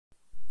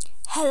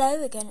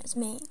Hello again, it's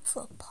me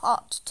for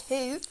part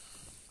 2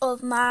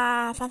 of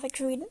my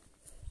fanfiction reading.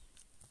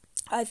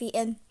 I've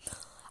eaten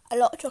a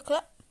lot of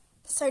chocolate,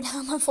 so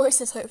now my voice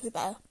is hopefully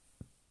better.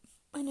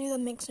 I know that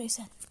makes no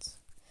sense,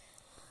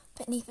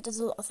 but neither does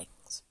a lot of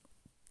things.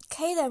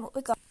 Okay then, what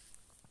we got?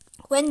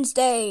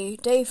 Wednesday,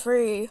 day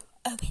 3,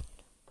 Owen.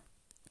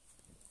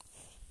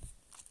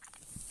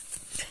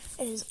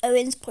 It is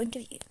Owen's point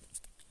of view.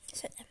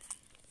 So then,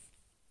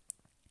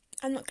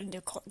 I'm not going to do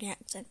a Cockney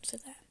accent, so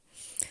there.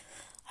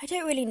 I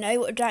don't really know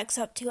what Jack's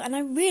up to, and I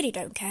really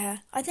don't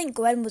care. I think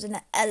Gwen was in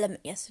an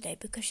element yesterday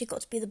because she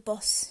got to be the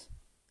boss.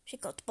 She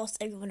got to boss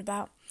everyone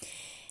about.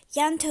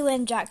 Janto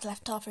and Jack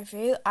left halfway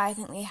through. I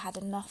think they had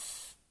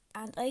enough,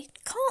 and I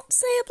can't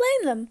say I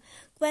blame them.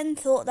 Gwen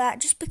thought that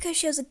just because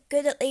she was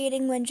good at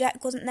leading when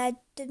Jack wasn't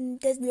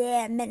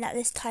there meant that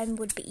this time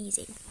would be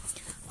easy.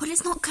 Well,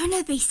 it's not going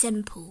to be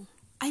simple.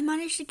 I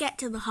managed to get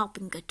to the hub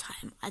in good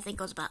time. I think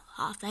it was about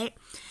 8:30.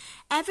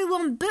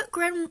 Everyone but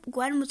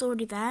Gwen was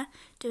already there,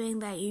 doing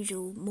their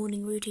usual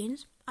morning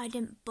routines. I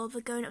didn't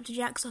bother going up to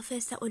Jack's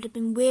office. That would have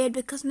been weird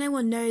because no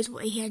one knows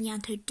what he and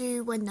Janto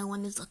do when no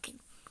one is looking.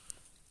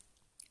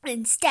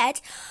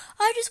 Instead,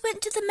 I just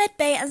went to the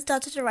medbay and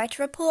started to write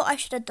a report I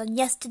should have done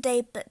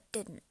yesterday, but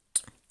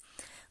didn't.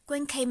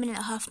 Gwen came in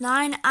at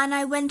 9:30, and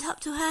I went up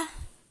to her,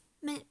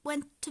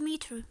 went to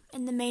meet her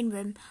in the main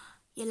room.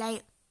 "You're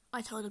late,"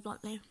 I told her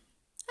bluntly.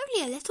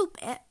 "Only a little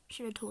bit,"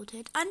 she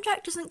retorted, "and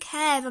Jack doesn't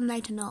care if I'm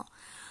late or not."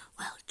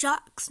 "Well,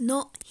 Jack's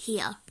not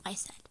here," I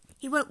said.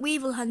 "He went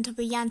weevil hunter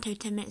with Janto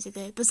 10 minutes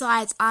ago.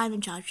 Besides, I'm in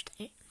charge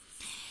today."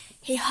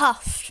 He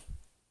huffed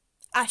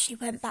as she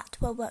went back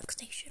to her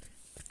workstation.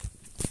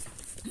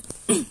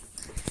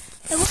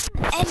 There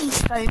wasn't any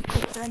phone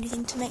calls or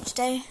anything to make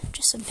today,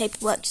 just some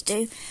paperwork to do.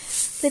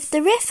 With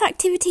the riff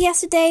activity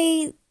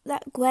yesterday,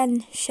 that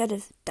Gwen should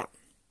have done.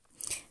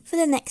 For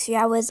the next few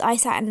hours, I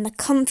sat in a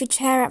comfy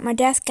chair at my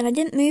desk and I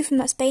didn't move from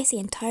that space the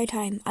entire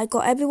time. I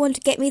got everyone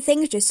to get me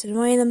things just to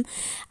annoy them, and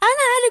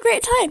I had a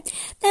great time.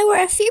 There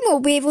were a few more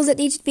weevils that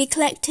needed to be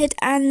collected,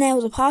 and there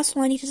was a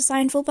parcel I needed to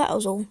sign for, but that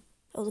was all.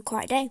 It was a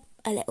quiet day,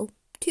 a little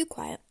too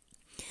quiet.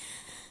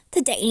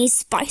 The day needs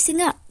spicing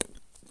up.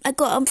 I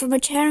got up from a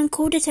chair and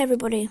called it to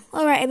everybody.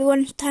 "Alright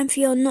everyone, time for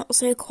your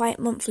not-so-quiet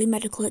monthly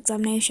medical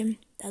examination."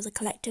 There was a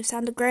collective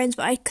sound of groans,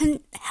 but I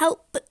couldn't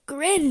help but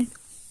grin.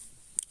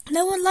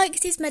 No one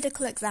likes these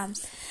medical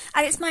exams,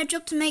 and it's my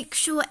job to make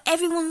sure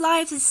everyone's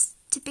life is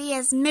to be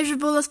as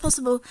miserable as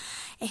possible.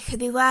 It could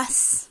be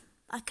worse.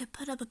 I could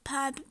put up a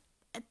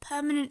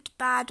permanent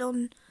ban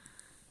on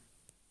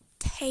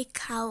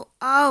takeout.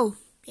 Oh,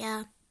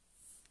 yeah.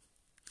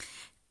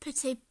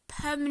 Put a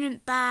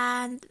permanent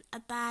ban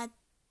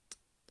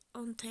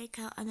on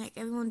takeout and make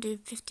everyone do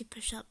 50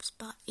 push-ups,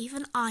 but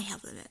even I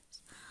have limits.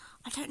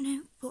 I don't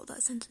know what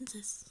that sentence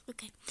is.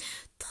 Okay.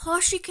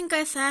 Tosh, you can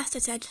go first, I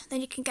said. Then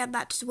you can get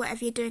back to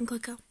whatever you're doing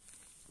quicker.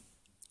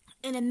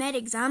 In a med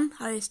exam,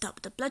 I will start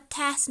with the blood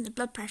test and the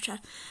blood pressure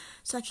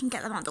so I can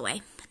get them out of the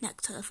way.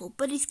 Next to the full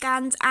body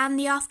scans and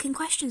the asking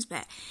questions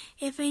bit.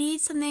 If I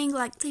need something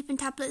like sleeping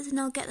tablets, then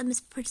I'll get them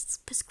as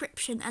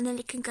prescription and then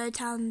it can go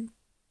down,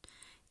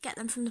 get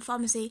them from the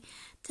pharmacy.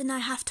 Then I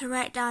have to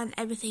write down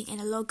everything in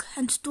a log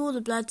and store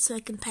the blood so I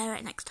can compare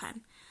it next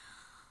time.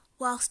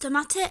 Whilst I'm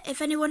at it, if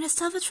anyone has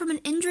suffered from an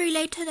injury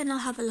later, then I'll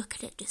have a look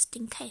at it just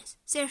in case.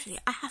 Seriously,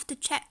 I have to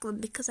check them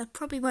because I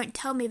probably won't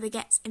tell me if it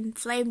gets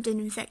inflamed and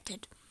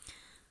infected.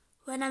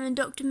 When I'm in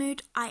doctor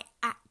mood, I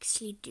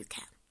actually do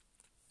care.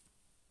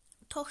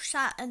 Tosh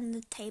sat on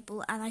the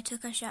table and I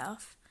took her shirt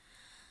off.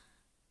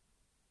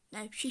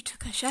 No, she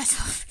took her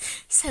shirt off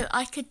so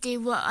I could do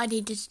what I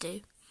needed to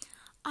do.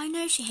 I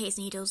know she hates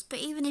needles, but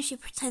even if she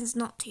pretends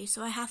not to,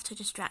 so I have to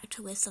distract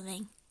her with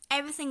something.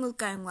 Everything was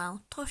going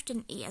well. Tosh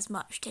didn't eat as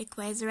much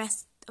takeaway as the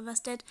rest of us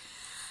did,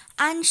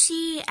 and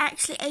she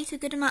actually ate a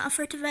good amount of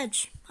fruit and veg.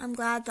 I'm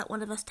glad that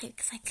one of us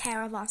takes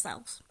care of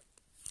ourselves.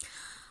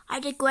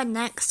 I did Gwen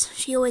next.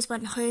 She always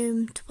went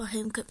home to a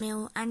home-cooked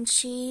meal, and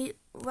she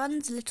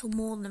runs a little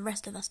more than the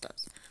rest of us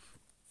does.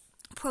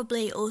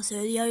 Probably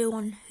also the only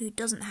one who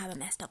doesn't have a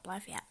messed up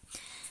life yet.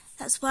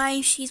 That's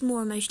why she's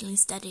more emotionally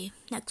steady.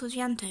 Next was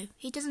Janto.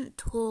 He doesn't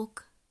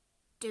talk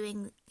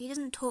during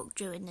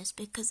this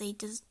because he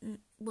doesn't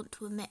want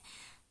to admit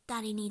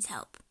that he needs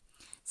help.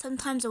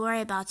 Sometimes I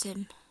worry about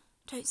him.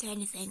 Don't say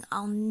anything,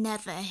 I'll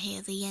never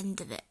hear the end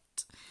of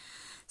it.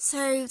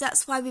 So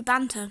that's why we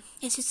banter.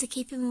 It's just to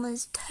keep him on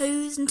his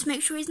toes and to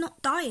make sure he's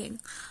not dying.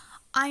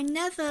 I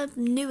never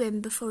knew him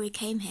before he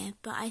came here,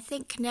 but I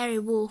think Canary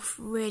Wolf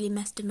really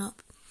messed him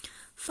up.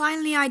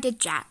 Finally I did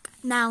Jack.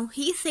 Now,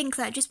 he thinks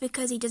that just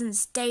because he doesn't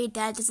stay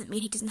there doesn't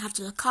mean he doesn't have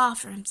to look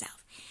after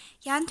himself.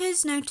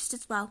 Janto's noticed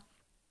as well.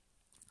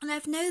 And I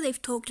know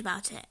they've talked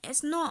about it.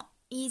 It's not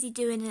easy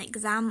doing an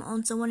exam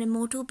on someone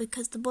immortal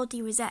because the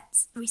body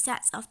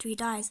resets after he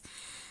dies.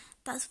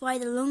 That's why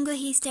the longer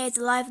he stays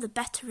alive, the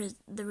better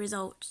the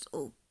results,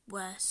 or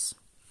worse.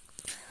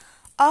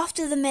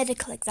 After the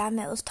medical exam,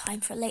 it was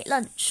time for a late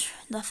lunch.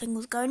 Nothing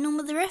was going on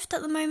with the rift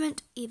at the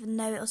moment, even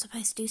though it was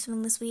supposed to do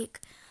something this week.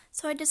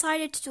 So I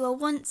decided to do a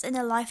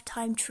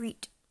once-in-a-lifetime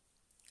treat.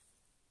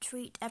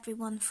 treat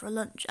everyone for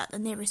lunch at the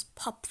nearest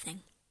pub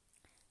thing.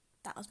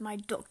 That was my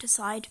doctor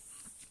side,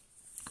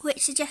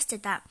 which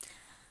suggested that.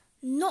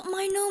 Not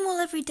my normal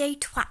everyday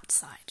twat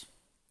side.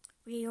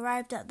 We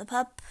arrived at the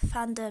pub,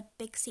 found a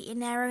big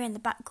seating area in the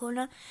back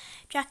corner.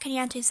 Jack and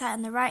Janto sat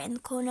in the right in the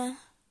corner.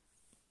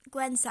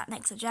 Gwen sat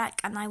next to Jack,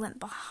 and I went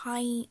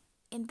behind,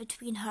 in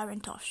between her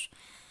and Tosh.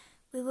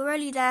 We were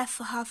only there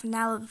for half an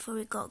hour before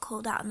we got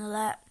called out on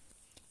alert.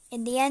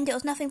 In the end, it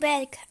was nothing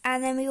big,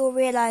 and then we all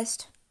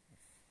realised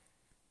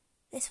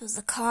this was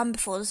the calm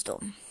before the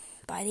storm.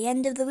 By the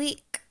end of the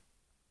week,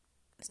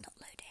 it's not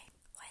loading.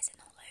 Why is it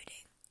not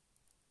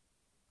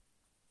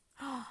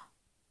loading?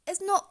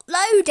 It's not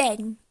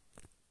loading!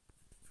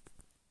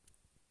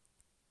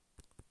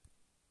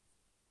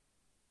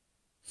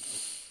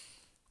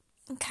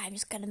 Okay, I'm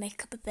just going to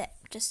make up a bit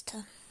just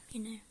to,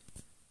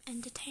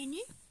 entertain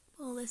you.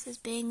 All this is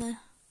being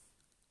a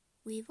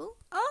weevil.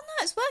 Oh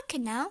no, it's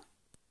working now.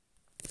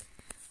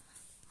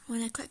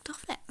 When I clicked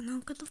off it, and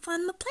I'm going to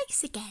find my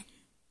place again.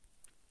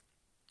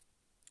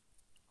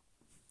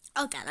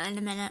 I'll get that in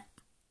a minute.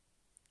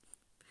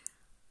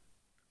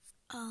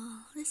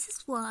 Oh, this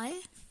is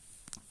why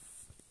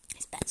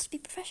it's better to be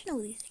professional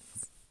with these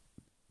things.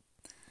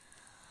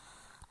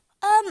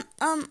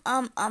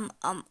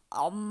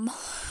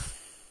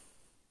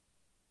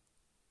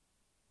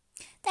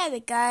 There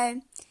we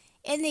go.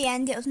 In the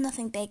end, it was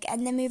nothing big,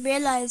 and then we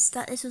realised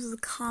that this was the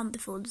calm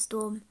before the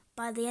storm.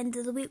 By the end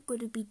of the week, we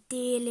would be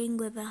dealing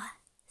with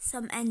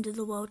some end of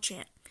the world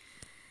shit.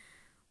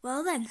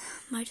 Well then,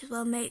 might as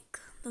well make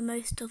the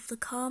most of the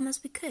calm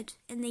as we could.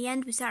 In the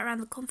end, we sat around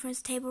the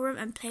conference table room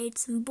and played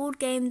some board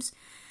games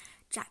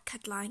Jack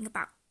had lying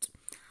about.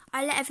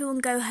 I let everyone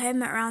go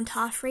home at around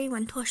 3:30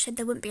 when Tosh said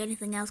there wouldn't be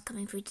anything else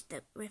coming through to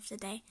the rift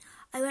today.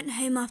 I went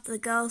home after the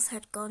girls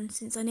had gone,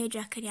 since I knew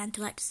Jack and Janto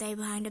liked to stay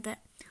behind a bit.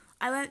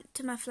 I went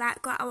to my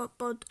flat, got out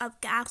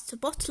a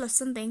bottle of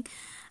something,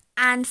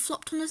 and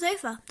flopped on the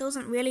sofa. There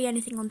wasn't really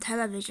anything on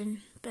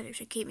television, but it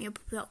should keep me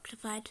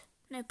preoccupied.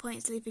 No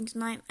point sleeping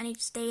tonight. I need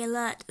to stay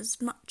alert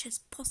as much as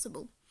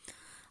possible.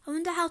 I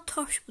wonder how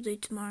Tosh will do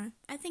tomorrow.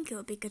 I think it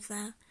will be good for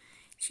her.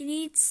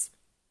 She's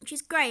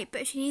great,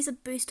 but she needs a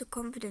boost of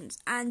confidence,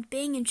 and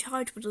being in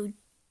charge will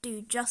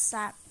do just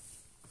that.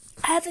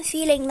 I have a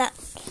feeling that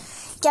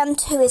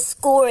Janto is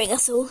scoring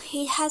us all.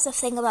 He has a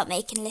thing about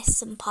making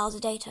lists and piles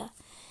of data.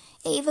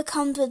 It either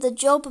comes with the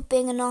job of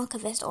being an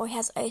archivist or he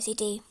has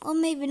OCD. Or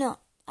maybe not.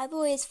 I've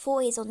always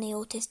thought he's on the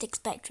autistic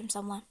spectrum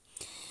somewhere.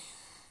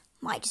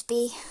 Might just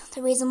be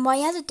the reason why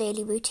he has a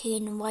daily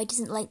routine and why he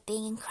doesn't like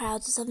being in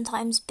crowds or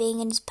sometimes being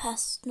in his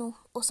personal,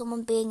 or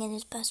someone being in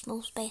his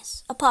personal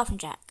space. Apart from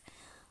Jack.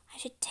 I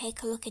should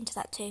take a look into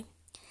that too.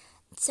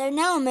 So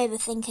now I'm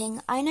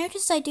overthinking. I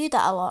noticed I do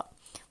that a lot.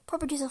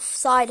 Probably just a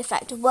side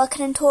effect of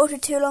working in torture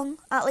too long.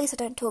 At least I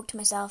don't talk to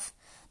myself.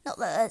 Not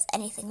that there's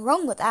anything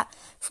wrong with that.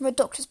 From a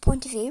doctor's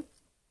point of view,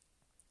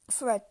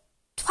 for a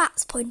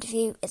twat's point of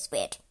view, it's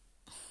weird.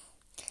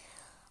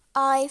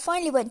 I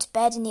finally went to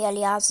bed in the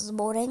early hours of the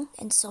morning.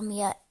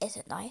 Insomnia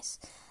isn't nice.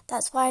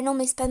 That's why I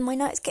normally spend my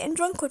nights getting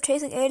drunk or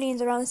chasing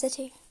aliens around the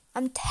city.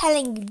 I'm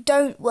telling you,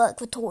 don't work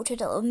for torture,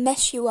 it'll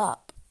mess you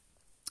up.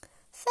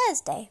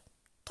 Thursday.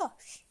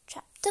 Tosh.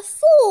 Chapter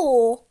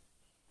 4.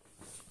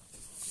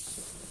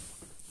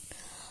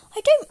 I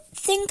don't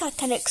think I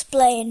can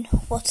explain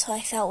what I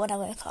felt when I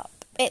woke up.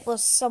 It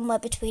was somewhere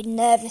between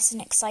nervous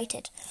and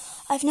excited.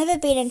 I've never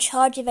been in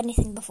charge of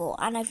anything before,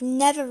 and I've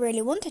never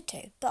really wanted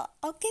to, but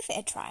I'll give it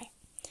a try.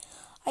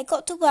 I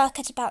got to work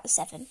at about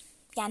 7.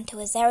 Janto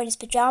was there in his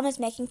pyjamas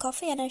making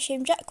coffee, and I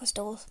assumed Jack was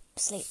still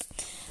asleep.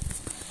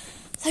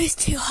 Those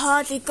two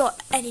hardly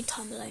got any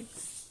time alone,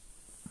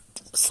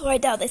 so I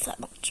doubt they slept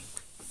much.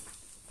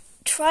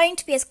 Trying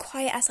to be as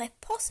quiet as I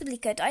possibly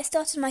could, I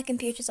started my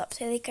computers up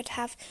so they could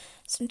have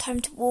some time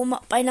to warm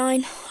up by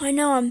 9. I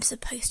know I'm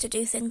supposed to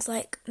do things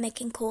like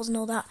making calls and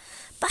all that,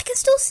 but I can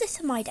still sit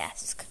at my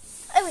desk.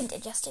 Owen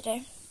did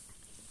yesterday.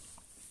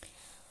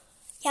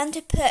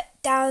 Janto put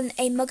down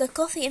a mug of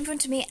coffee in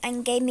front of me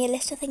and gave me a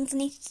list of things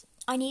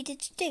I needed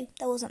to do.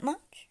 There wasn't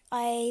much.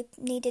 I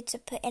needed to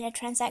put in a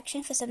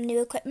transaction for some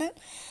new equipment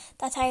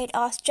that I had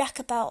asked Jack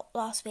about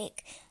last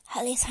week.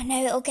 At least I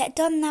know it'll get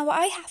done now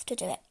I have to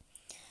do it.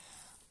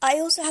 I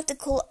also have to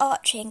call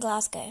Archie in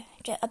Glasgow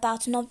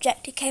about an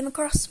object he came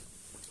across.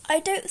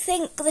 I don't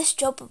think this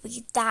job will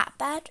be that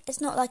bad.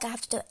 It's not like I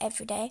have to do it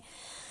every day.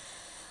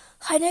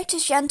 I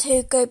noticed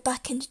Janto go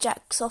back into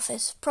Jack's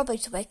office, probably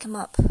to wake him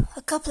up.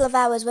 A couple of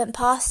hours went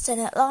past,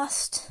 and at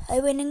last,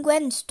 Owen and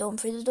Gwen stormed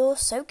through the door,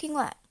 soaking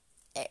wet.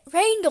 It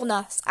rained on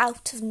us,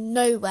 out of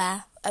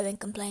nowhere, Owen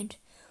complained.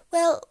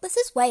 Well, this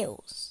is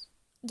Wales,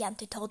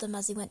 Janto told them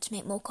as he went to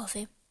make more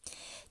coffee.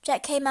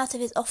 Jack came out of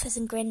his office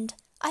and grinned.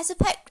 I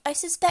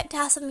suspect it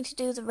has something to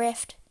do with the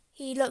rift.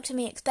 He looked at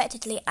me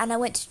expectantly, and I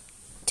went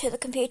to the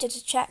computer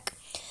to check.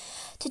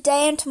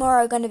 Today and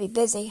tomorrow are going to be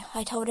busy,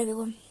 I told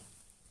everyone.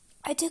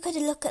 I took a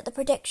look at the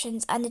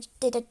predictions and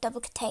did a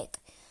double take.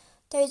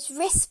 Those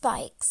wrist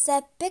spikes,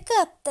 they're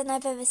bigger than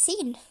I've ever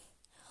seen.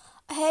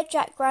 I heard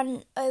Jack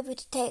run over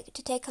to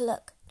take a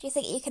look. Do you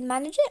think you can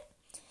manage it?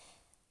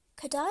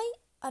 Could I?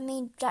 I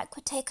mean, Jack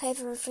would take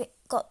over if it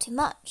got too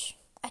much.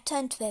 I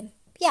turned to him.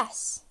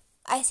 Yes,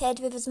 I said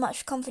with as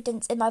much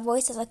confidence in my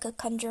voice as I could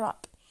conjure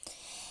up.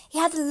 He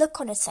had a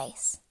look on his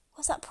face.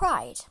 Was that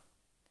pride?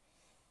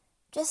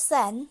 Just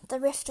then, the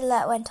rift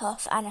alert went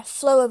off and a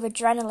flow of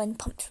adrenaline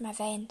pumped through my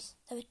veins.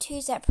 There were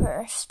 2 separate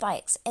rift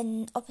spikes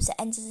in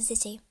opposite ends of the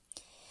city.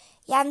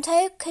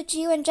 Janto, could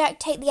you and Jack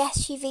take the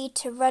SUV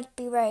to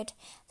Rugby Road?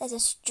 There's a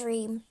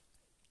stream.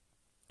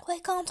 Why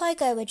can't I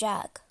go with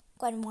Jack?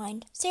 Gwen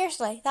whined.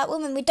 Seriously, that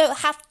woman, we don't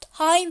have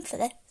time for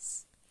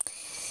this.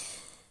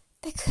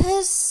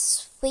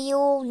 Because we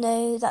all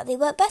know that they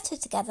work better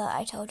together,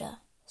 I told her.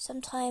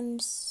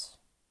 Sometimes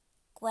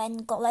Gwen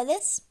got like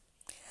this.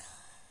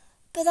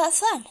 But that's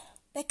fun,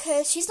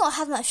 because she's not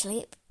had much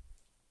sleep.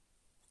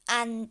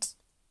 And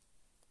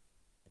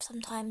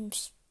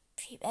sometimes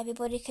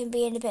everybody can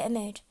be in a bit of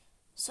mood.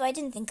 So I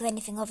didn't think of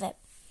anything of it.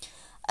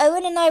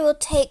 Owen and I will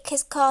take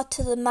his car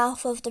to the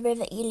mouth of the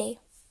River Ely.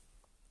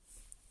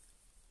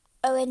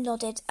 Owen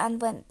nodded and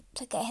went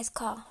to get his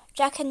car.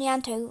 Jack and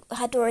Janto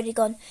had already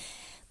gone.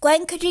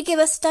 Gwen, could you give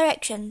us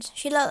directions?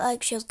 She looked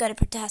like she was going to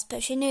protest,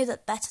 but she knew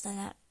that better than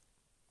that.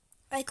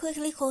 I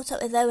quickly caught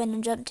up with Owen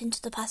and jumped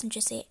into the passenger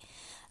seat.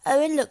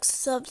 Owen looked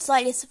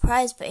slightly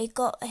surprised, but he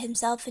got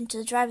himself into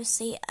the driver's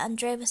seat and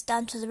drove us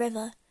down to the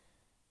river.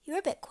 You're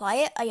a bit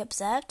quiet, I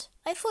observed.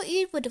 I thought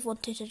you would have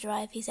wanted to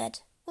drive, he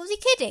said. Was he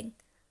kidding?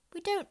 We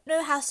don't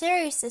know how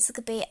serious this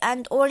could be,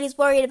 and all he's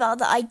worried about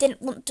that I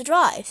didn't want to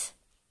drive.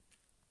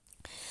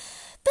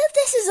 But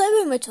this is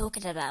Owen we're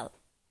talking about,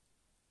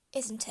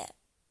 isn't it?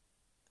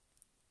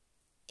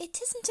 It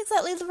isn't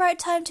exactly the right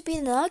time to be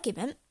in an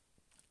argument.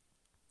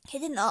 He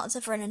didn't answer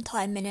for an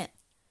entire minute.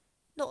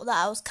 Not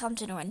that I was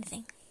counting or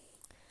anything.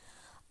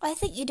 I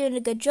think you're doing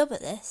a good job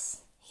at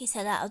this, he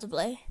said out of the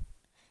blue.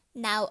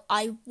 Now,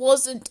 I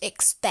wasn't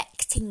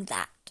expecting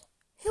that.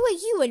 Who are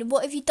you and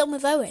what have you done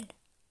with Owen?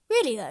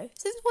 Really though,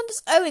 since when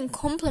does Owen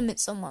compliment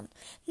someone?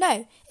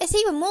 No, it's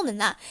even more than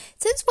that.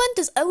 Since when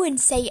does Owen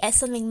say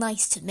something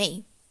nice to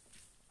me?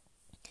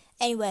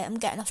 Anyway, I'm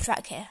getting off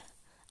track here.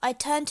 I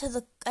turned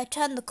the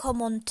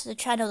comm on to the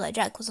channel that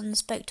Jack was on and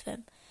spoke to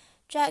him.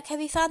 Jack, have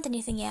you found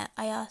anything yet?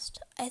 I asked.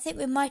 I think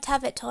we might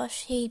have it,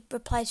 Tosh, he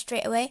replied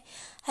straight away.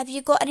 Have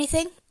you got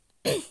anything?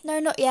 No,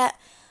 not yet.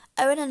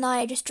 Owen and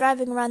I are just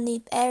driving around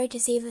the area to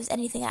see if there's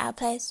anything at our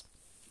place.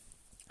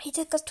 He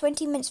took us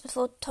 20 minutes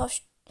before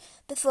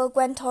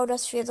Gwen told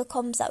us through the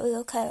comms that we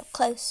were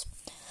close.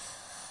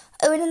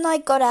 Owen and I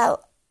got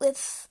out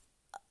with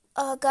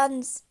our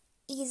guns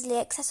easily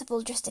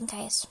accessible just in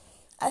case.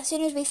 As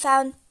soon as we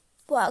found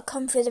what had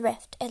come through the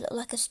rift, it looked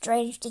like a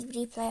strange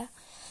DVD player.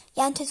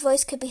 Janto's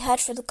voice could be heard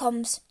through the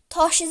comms.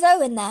 Tosh, is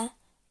Owen there?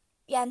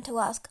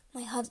 Janto asked.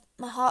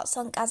 My heart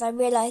sunk as I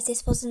realised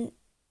this wasn't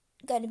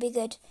going to be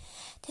good.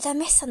 Did I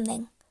miss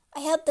something? I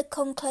held the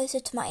comm closer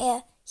to my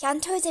ear.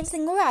 Janto, is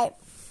everything alright?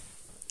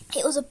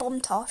 It was a bomb,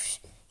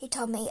 Tosh, he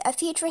told me. A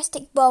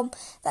futuristic bomb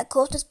that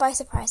caught us by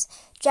surprise.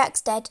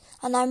 Jack's dead,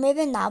 and I'm with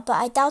him now, but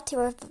I doubt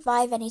he'll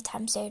revive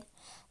anytime soon.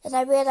 Then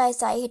I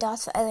realised that he'd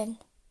asked for Owen.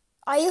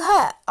 Are you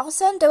hurt? I'll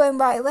send Owen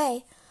right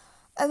away.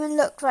 Owen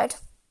looked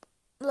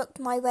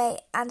my way,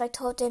 and I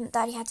told him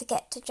that he had to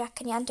get to Jack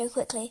and Janto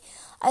quickly.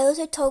 I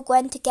also told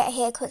Gwen to get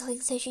here quickly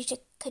so she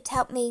could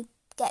help me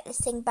get this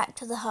thing back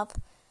to the hub.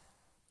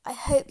 I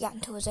hope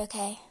Janto was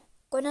okay.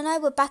 Gwen and I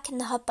were back in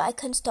the hub, but I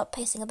couldn't stop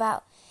pacing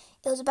about.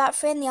 It was about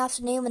 3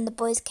 PM when the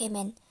boys came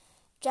in.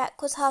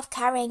 Jack was half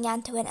carrying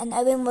Janto in, and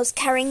Owen was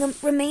carrying the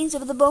remains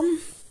of the bomb.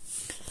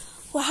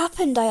 What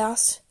happened? I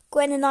asked.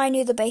 Gwen and I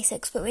knew the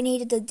basics, but we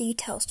needed the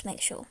details to make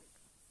sure.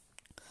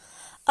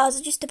 I was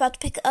just about to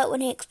pick it up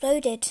when he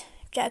exploded,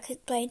 Jack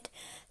explained.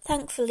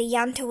 Thankfully,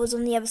 Janto was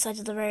on the other side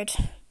of the road.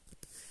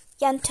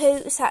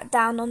 Janto sat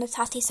down on the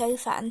tatty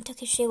sofa and took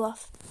his shoe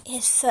off.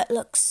 His foot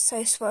looked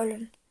so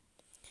swollen.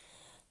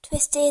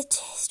 Twisted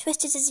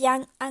his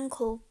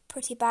ankle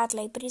pretty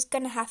badly, but he's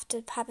going to have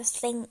a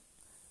sling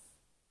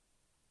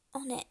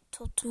on it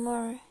till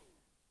tomorrow.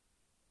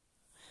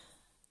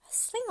 A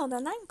sling on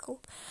an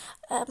ankle?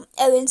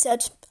 Owen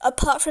said.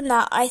 Apart from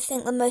that, I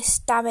think the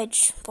most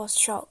damage was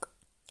shock.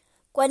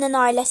 Gwen and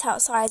I let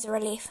out sighs of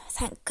relief.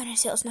 Thank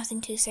goodness it was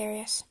nothing too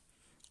serious.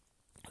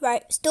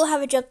 Right, still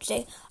have a job to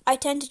do. I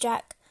turned to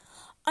Jack.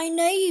 I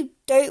know you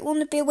don't want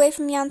to be away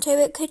from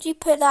Janto, but could you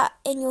put that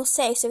in your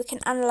safe so we can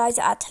analyse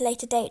it at a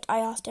later date? I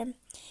asked him.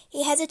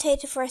 He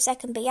hesitated for a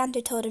second, but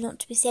Janto told him not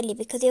to be silly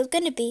because he was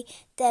going to be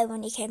there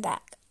when he came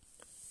back.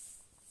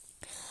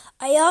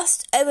 I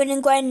asked Owen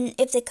and Gwen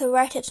if they could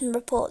write up some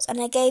reports,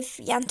 and I gave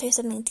Janto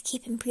something to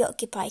keep him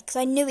preoccupied because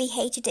I knew he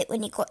hated it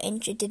when he got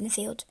injured in the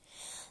field.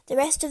 The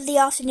rest of the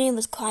afternoon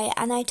was quiet,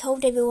 and I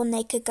told everyone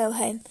they could go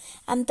home,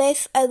 and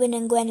both Owen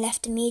and Gwen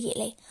left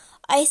immediately.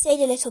 I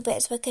stayed a little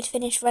bit so I could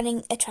finish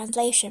running a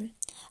translation.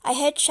 I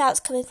heard shouts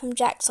coming from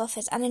Jack's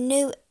office, and I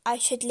knew I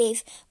should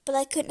leave, but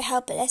I couldn't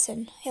help but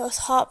listen. It was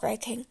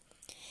heartbreaking.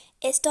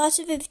 It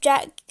started with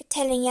Jack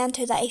telling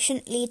Janto that he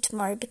shouldn't leave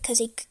tomorrow because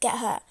he could get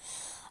hurt.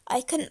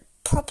 I couldn't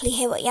properly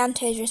hear what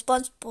Janto's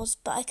response was,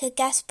 but I could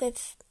guess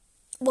with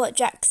what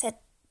Jack said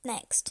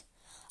next.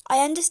 I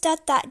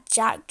understand that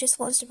Jack just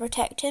wants to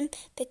protect him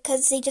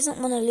because he doesn't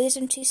want to lose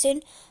him too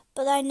soon,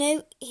 but I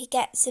know he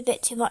gets a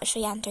bit too much for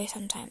Janto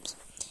sometimes.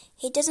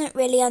 He doesn't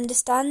really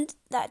understand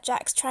that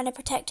Jack's trying to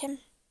protect him.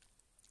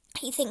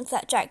 He thinks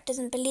that Jack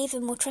doesn't believe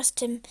him or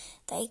trust him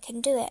that he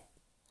can do it.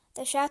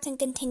 The shouting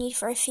continued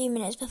for a few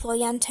minutes before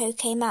Janto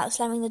came out,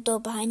 slamming the door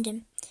behind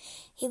him.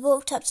 He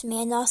walked up to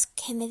me and asked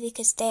him if he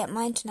could stay at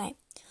mine tonight.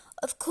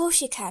 Of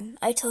course you can,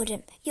 I told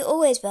him. You're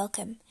always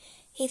welcome.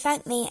 He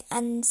thanked me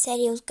and said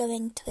he was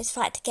going to his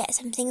flat to get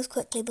some things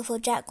quickly before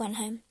Jack went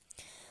home.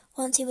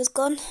 Once he was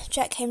gone,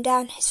 Jack came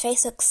down. His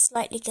face looked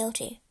slightly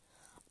guilty.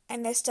 I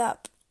messed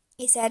up,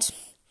 he said.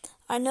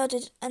 I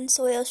nodded and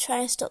saw he was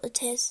trying to stop the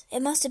tears.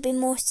 It must have been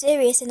more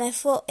serious than I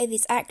thought if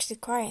he's actually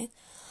crying.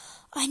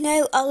 I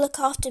know, I'll look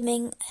after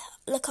him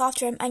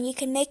and you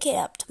can make it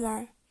up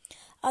tomorrow.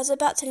 I was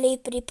about to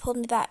leave, but he pulled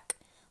me back.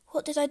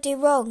 What did I do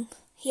wrong?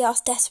 He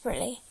asked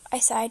desperately. I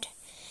sighed.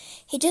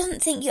 He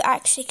doesn't think you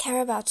actually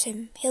care about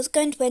him. He was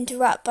going to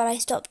interrupt, but I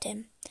stopped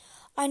him.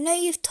 I know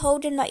you've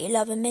told him that you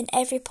love him in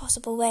every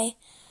possible way,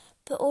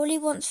 but all he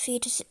wants for you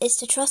is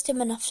to trust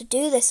him enough to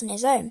do this on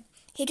his own.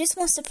 He just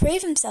wants to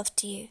prove himself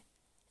to you.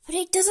 But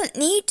he doesn't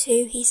need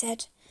to, he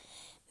said.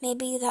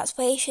 Maybe that's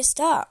where you should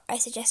start, I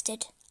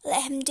suggested.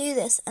 Let him do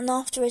this, and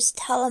afterwards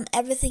tell him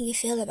everything you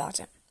feel about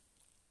it.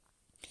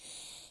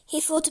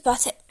 He thought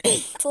about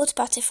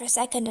it for a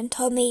second and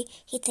told me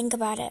he'd think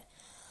about it.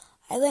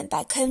 I went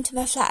back home to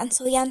my flat and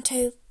saw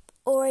Janto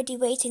already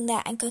waiting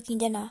there and cooking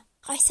dinner.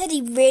 I said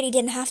he really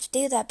didn't have to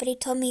do that, but he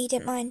told me he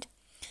didn't mind.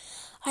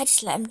 I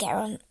just let him get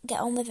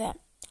on with it.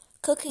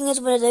 Cooking is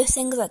one of those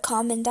things that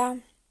calm him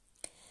down.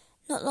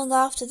 Not long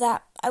after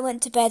that, I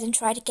went to bed and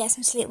tried to get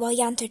some sleep while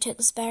Janto took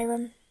the spare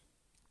room.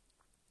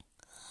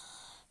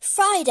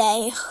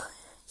 Friday,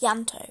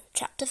 Janto,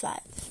 Chapter 5.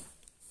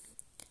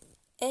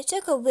 It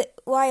took a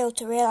while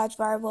to realise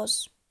where I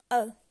was.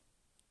 Oh,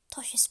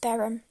 Tosh's spare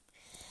room.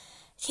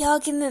 The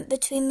argument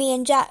between me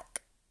and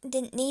Jack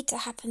didn't need to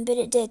happen, but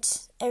it did.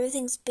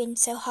 Everything's been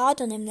so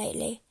hard on him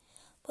lately.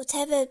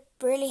 Whatever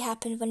really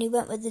happened when he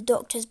went with the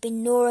doctor has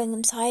been gnawing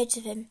inside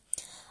of him.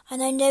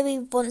 And I know he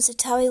wants to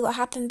tell me what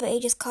happened, but he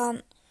just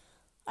can't.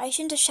 I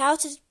shouldn't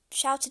have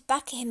shouted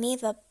back at him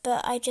either,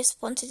 but I just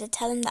wanted to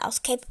tell him that I was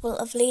capable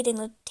of leading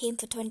the team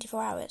for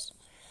 24 hours.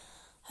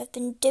 I've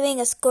been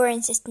doing a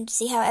scoring system to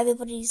see how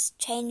everybody's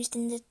changed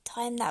in the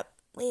time that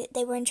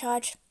they were in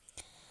charge.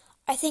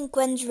 I think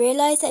Gwen's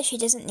realised that she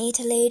doesn't need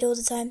to lead all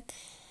the time,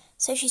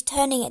 so she's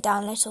turning it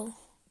down a little.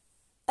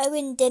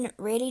 Owen didn't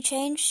really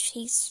change.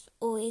 He's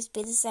always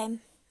been the same.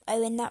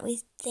 Owen that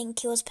we think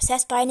he was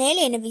possessed by an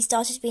alien if he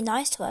started to be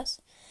nice to us.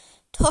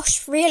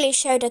 Tosh really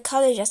showed her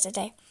colours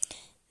yesterday.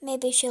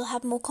 Maybe she'll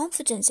have more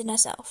confidence in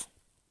herself.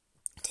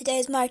 Today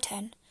is my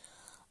turn.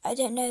 I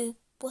don't know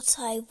what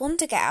I want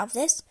to get out of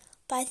this,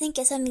 but I think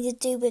it's something to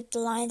do with the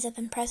lines of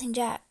impressing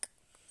Jack.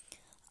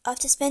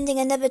 After spending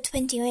another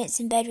 20 minutes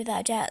in bed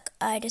without Jack,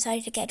 I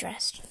decided to get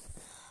dressed.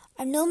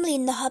 I'm normally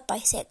in the hub by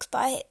 6,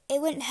 but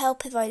it wouldn't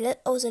help if I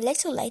was a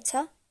little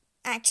later.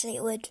 Actually,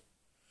 it would.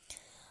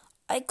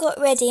 I got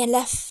ready and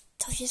left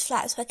Tosh's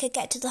flat so I could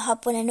get to the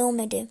hub when I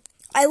normally do.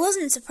 I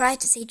wasn't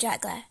surprised to see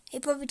Jack there. He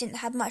probably didn't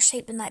have much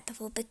sleep the night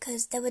before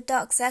because there were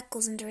dark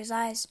circles under his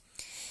eyes.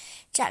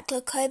 Jack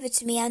looked over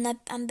to me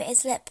and bit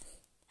his lip.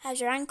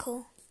 How's your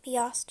ankle? He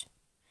asked.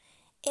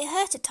 It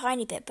hurt a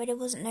tiny bit, but it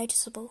wasn't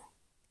noticeable.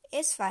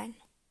 It's fine.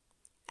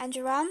 And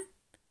your arm?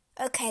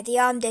 Okay, the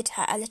arm did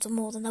hurt a little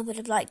more than I would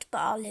have liked, but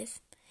I'll live.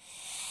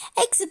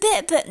 Aches a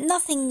bit, but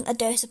nothing a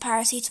dose of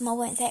paracetamol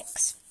won't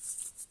fix.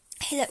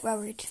 He looked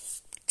worried.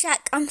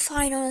 Jack, I'm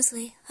fine,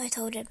 honestly, I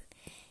told him.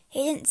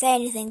 He didn't say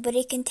anything, but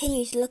he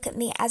continued to look at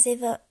me as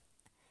if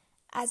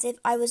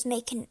I was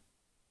making...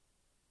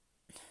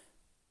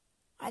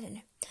 I don't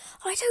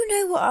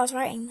know what I was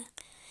writing.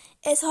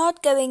 It's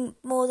hard going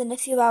more than a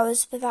few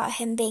hours without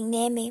him being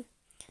near me.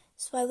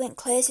 So I went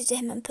closer to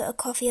him and put a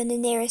coffee on the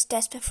nearest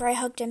desk before I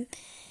hugged him.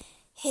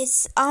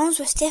 His arms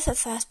were stiff at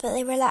first, but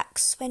they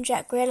relaxed when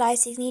Jack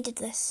realised he needed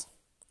this.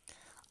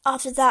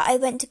 After that, I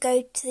went to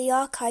go to the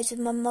archives with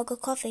my mug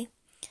of coffee.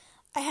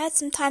 I had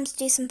some time to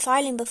do some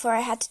filing before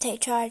I had to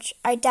take charge.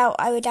 I doubt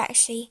I would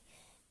actually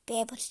be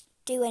able to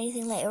do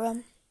anything later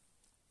on.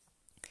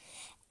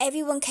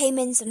 Everyone came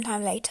in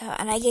sometime later,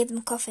 and I gave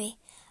them coffee.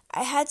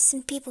 I had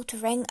some people to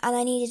ring, and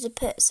I needed to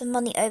put some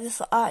money over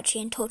for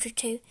Archie and Torture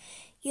too.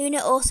 Una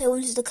also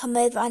wanted to come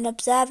over and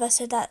observe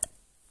us,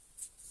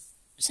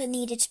 so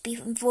needed to be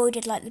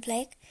avoided like the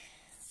plague.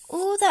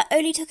 All that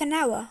only took an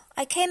hour.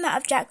 I came out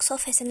of Jack's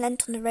office and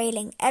leant on the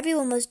railing.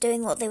 Everyone was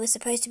doing what they were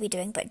supposed to be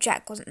doing, but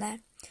Jack wasn't there.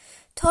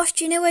 Tosh,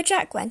 do you know where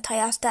Jack went? I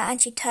asked her, and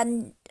she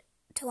turned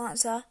to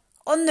answer.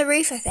 On the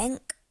roof, I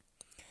think.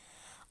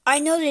 I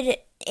nodded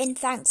it in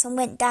thanks and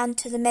went down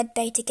to the med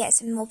bay to get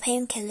some more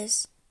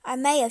painkillers. I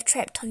may have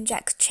tripped on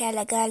Jack's chair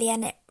leg earlier,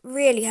 and it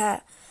really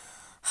hurt.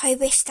 I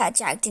wish that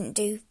Jack didn't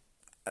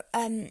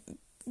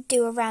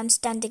go around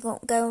standing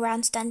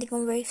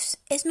on roofs.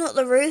 It's not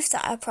the roof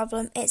that's a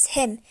problem, it's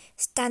him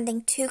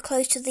standing too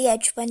close to the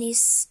edge when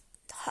he's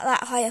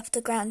that high off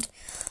the ground.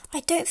 I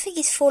don't think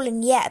he's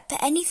fallen yet,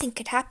 but anything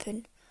could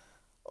happen.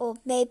 Or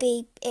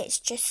maybe it's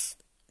just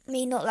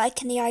me not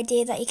liking the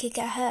idea that he could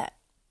get hurt.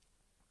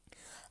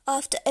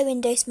 After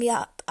Owen dosed me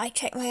up, I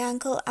checked my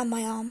ankle and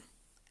my arm.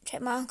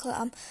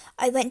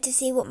 I went to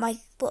see what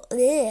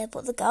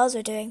the girls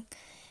were doing.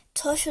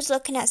 Tosh was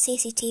looking at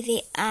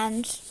CCTV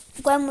and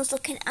Gwen was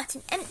looking at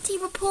an empty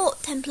report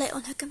template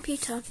on her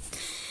computer.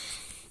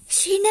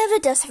 She never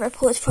does her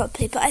reports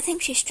properly, but I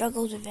think she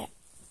struggles with it.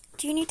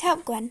 "Do you need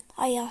help, Gwen?"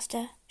 I asked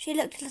her. She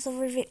looked a little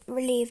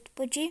relieved.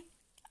 "Would you?"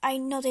 I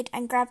nodded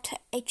and grabbed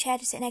a chair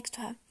to sit next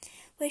to her.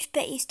 "Which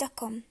bit you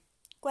stuck on?"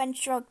 Gwen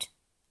shrugged.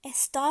 "It's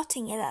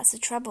starting it, that's the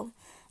trouble.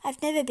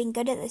 I've never been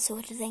good at this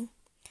sort of thing."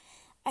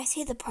 I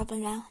see the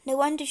problem now. No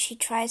wonder she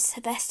tries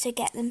her best to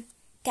get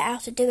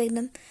out of doing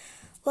them.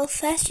 "Well,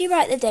 first you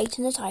write the date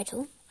and the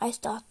title." I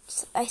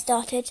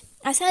started.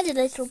 I sounded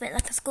a little bit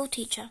like a school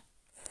teacher.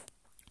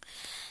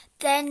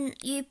 "Then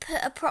you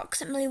put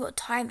approximately what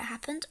time it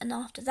happened, and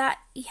after that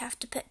you have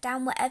to put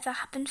down whatever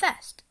happened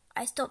first."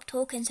 I stopped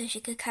talking so she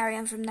could carry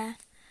on from there.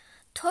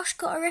 Tosh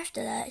got a rift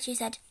alert. She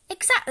said,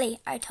 "Exactly,"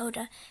 I told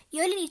her.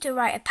 "You only need to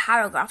write a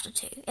paragraph or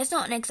two. It's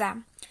not an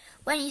exam.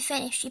 When you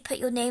finish, you put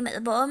your name at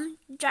the bottom.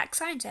 Jack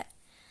signs it.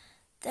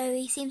 Though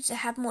he seems to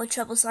have more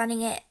trouble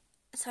signing a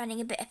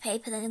bit of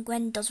paper than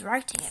Gwen does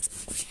writing it."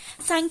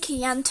 "Thank you,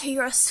 Janto,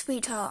 you're a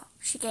sweetheart."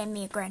 She gave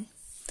me a grin.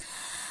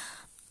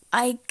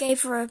 I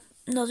gave her a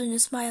nod and a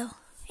smile.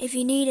 "If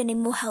you need any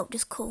more help,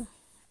 just call."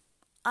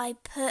 I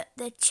put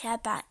the chair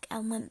back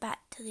and went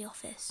back to the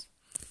office.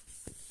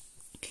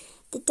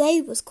 The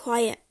day was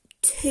quiet,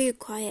 too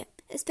quiet,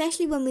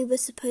 especially when we were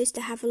supposed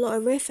to have a lot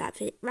of rift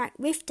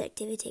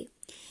activity.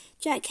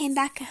 Jack came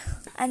back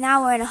an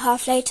hour and a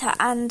half later,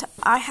 and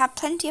I had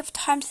plenty of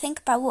time to think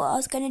about what I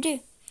was going to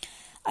do.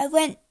 I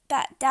went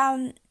back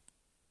down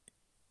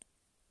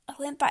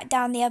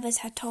the others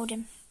had told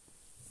him.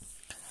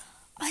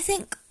 "I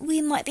think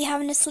we might be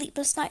having a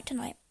sleepless night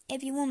tonight.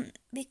 If you want,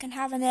 we can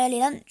have an early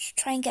lunch.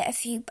 Try and get a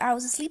few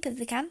hours of sleep if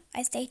we can,"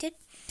 I stated.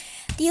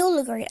 They all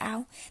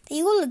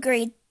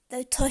agreed,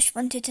 though Tosh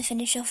wanted to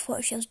finish off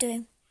what she was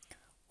doing.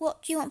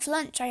 "What do you want for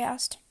lunch?" I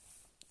asked.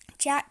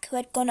 Jack, who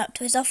had gone up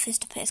to his office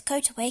to put his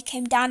coat away,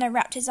 came down and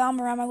wrapped his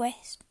arm around my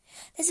waist.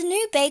 "There's a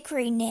new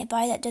bakery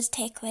nearby that does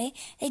takeaway.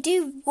 They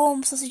do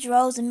warm sausage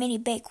rolls and mini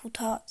baked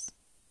tarts,"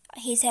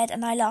 he said,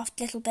 and I laughed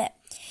a little bit.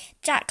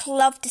 Jack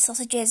loved the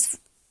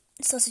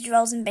sausage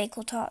rolls and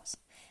baked tarts.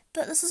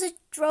 But are the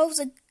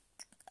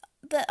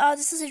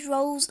sausage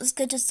rolls as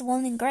good as the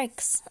one in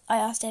Greg's?" I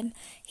asked him.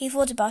 He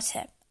thought about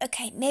it.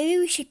 "Okay, maybe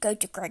we should go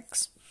to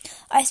Greg's."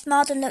 I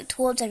smiled and looked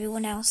towards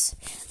everyone else.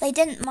 They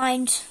didn't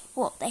mind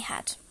what they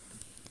had.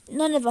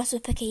 None of us were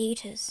picky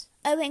eaters.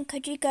 "Owen,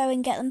 could you go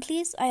and get them,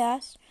 please?" I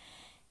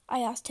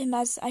asked him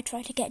as I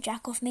tried to get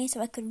Jack off me so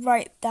I could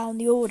write down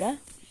the order.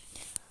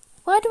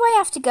 "Why do I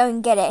have to go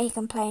and get it?" he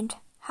complained.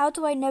 How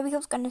do I know he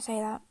was going to say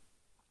that?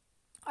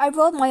 I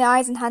rolled my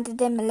eyes and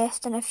handed him a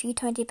list and a few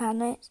 £20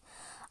 notes.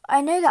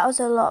 I know that was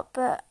a lot,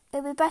 but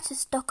it would be better to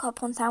stock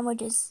up on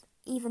sandwiches,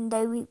 even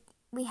though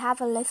we have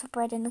a loaf of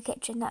bread in the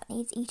kitchen that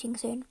needs eating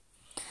soon.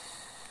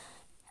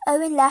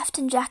 Owen left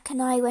and Jack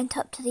and I went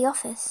up to the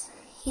office.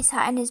 He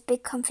sat in his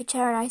big comfy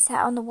chair and I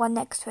sat on the one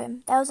next to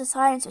him. There was a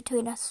silence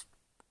between us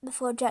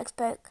before Jack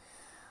spoke.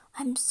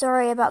 "I'm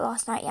sorry about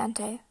last night,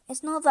 Janto.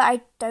 It's not that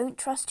I don't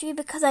trust you,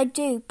 because I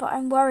do, but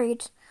I'm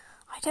worried.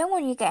 I don't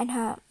want you getting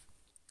hurt.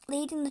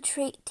 Leading the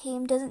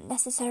team doesn't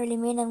necessarily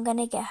mean I'm going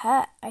to get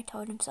hurt," I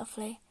told him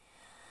softly.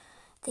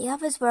 "The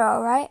others were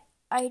all right.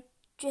 I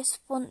just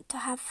want to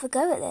have a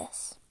go at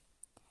this."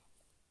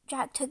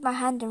 Jack took my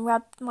hand and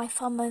rubbed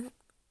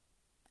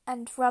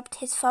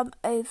his thumb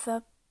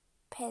over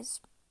his.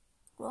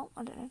 Well,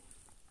 I don't know.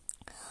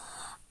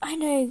 "I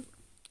know.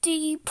 Do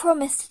you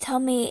promise to tell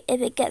me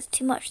if it gets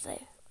too much,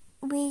 though?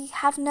 We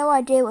have no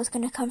idea what's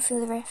going to come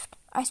through the rift."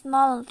 I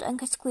smiled and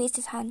squeezed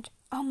his hand.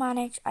 "I'll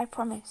manage, I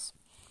promise."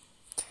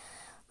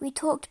 We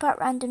talked about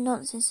random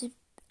nonsense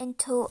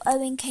until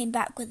Owen came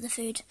back with the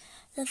food.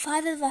 The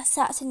 5 of us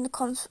sat in the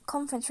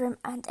conference room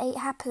and ate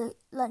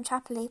lunch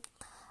happily.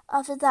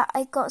 After that,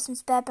 I got some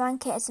spare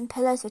blankets and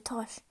pillows for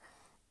Tosh,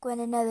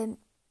 Gwen and Owen.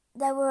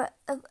 There were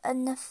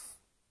enough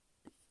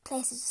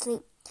places to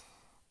sleep.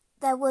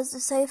 There was a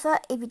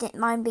sofa, if you didn't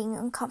mind being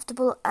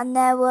uncomfortable, and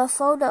there were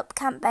fold-up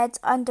camp beds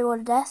under all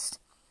the desks.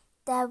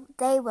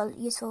 They were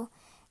useful.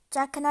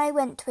 Jack and I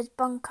went to his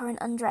bunker and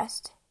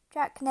undressed.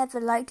 Jack never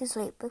liked to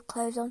sleep with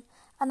clothes on,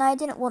 and I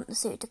didn't want the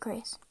suit to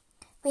crease.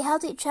 We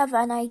held each other,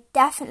 and I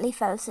definitely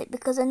fell asleep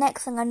because the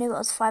next thing I knew it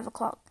was 5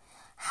 o'clock.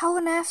 How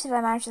on earth did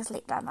I manage to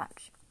sleep that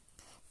much?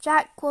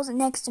 Jack wasn't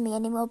next to me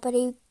anymore, but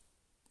he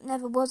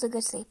never was a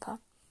good sleeper.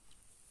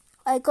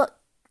 I got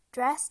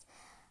dressed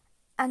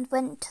and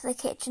went to the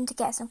kitchen to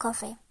get some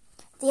coffee.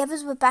 The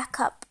others were back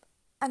up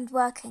and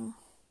working.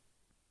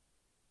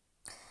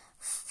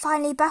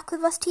 "Finally back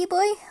with us,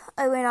 T-boy?"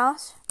 Owen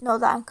asked.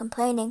 Not that I'm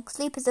complaining.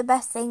 Sleep is the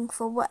best thing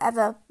for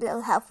whatever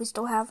little health we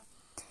still have.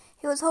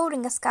 He was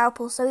holding a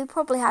scalpel, so he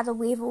probably had a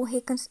weevil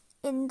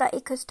that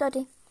he could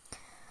study.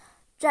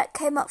 Jack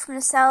came up from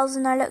the cells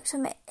and I looked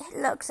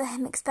at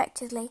him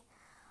expectantly.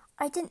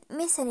 I didn't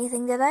miss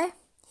anything, did I?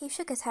 He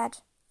shook his head.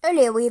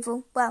 Only a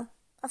weevil. Well,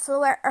 a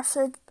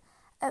fluorescent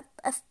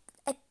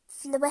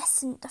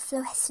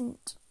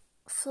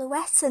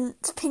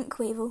pink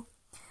weevil.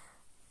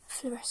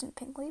 Fluorescent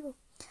pink weevil.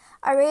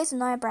 I raised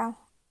an eyebrow.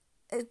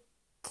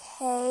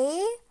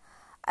 Okay.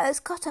 I was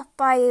caught up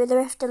by the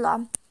rift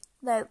alarm.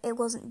 Though it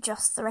wasn't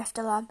just the rift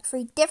alarm.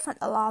 3 different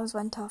alarms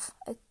went off.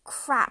 Oh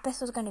crap,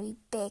 this was going to be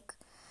big.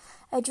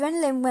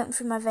 Adrenaline went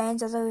through my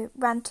veins as I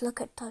ran to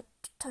look at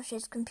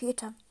Tosh's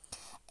computer.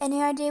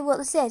 Any idea what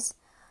this is?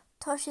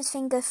 Tosh's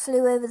finger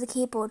flew over the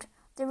keyboard.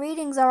 The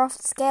readings are off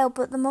the scale,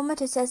 but the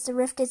monitor says the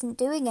rift isn't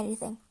doing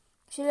anything.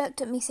 She looked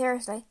at me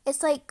seriously.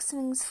 It's like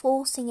something's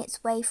forcing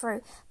its way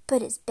through,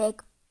 but it's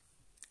big.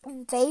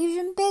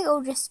 Invasion big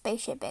or just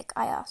spaceship big?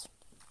 I asked.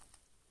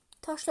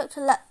 Tosh took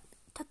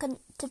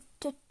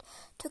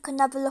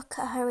another look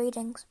at her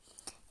readings.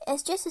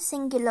 It's just a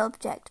singular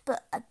object,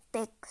 but a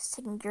big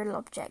singular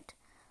object.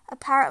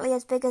 Apparently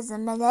as big as the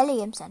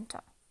Millennium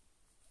Center.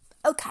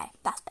 Okay,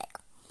 that's big.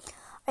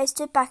 I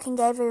stood back and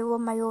gave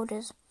everyone my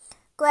orders.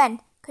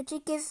 Gwen, could you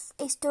give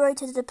a story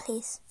to the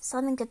police?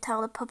 Something to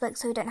tell the public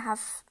so we don't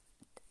have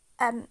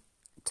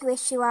to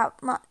issue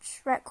out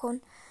much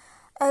record.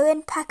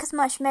 Owen, pack as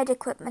much med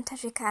equipment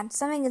as you can.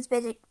 Something as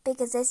big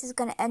as this is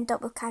going to end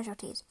up with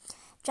casualties.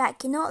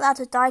 Jack, you're not allowed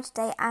to die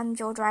today and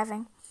you're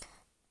driving.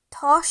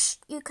 Tosh,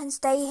 you can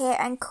stay here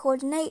and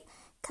coordinate,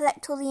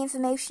 collect all the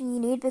information you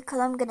need because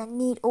I'm going to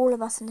need all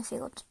of us in the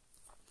field.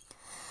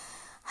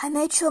 I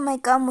made sure my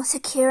gun was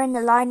secure in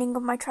the lining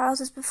of my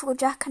trousers before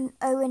Jack and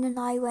Owen and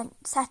I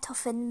set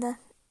off in the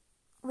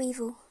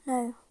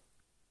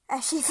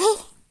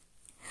SUV.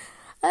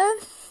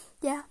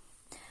 Yeah.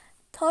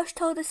 Tosh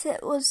told us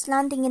it was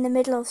landing in the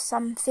middle of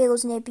some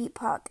fields near Butte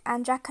Park,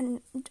 and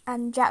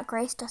Jack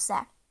raced us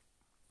there.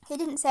 He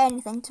didn't say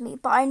anything to me,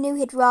 but I knew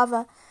he'd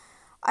rather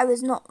I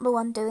was not the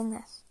one doing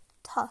this.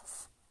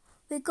 Tough.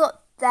 We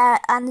got there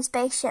and the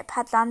spaceship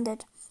had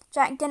landed.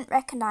 Jack didn't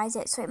recognise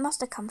it, so it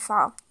must have come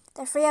far.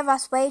 The 3 of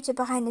us waited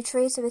behind the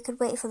tree so we could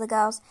wait for the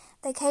girls.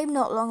 They came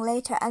not long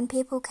later, and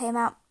people came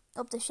out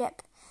of the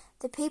ship.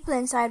 The people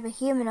inside were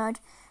humanoid,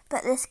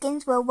 but their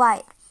skins were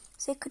white,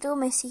 so you could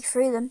almost see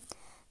through them.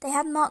 They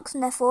had marks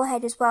on their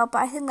forehead as well, but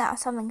I think that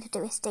was something to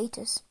do with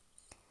status.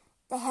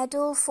 They had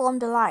all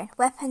formed a line,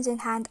 weapons in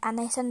hand, and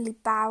they suddenly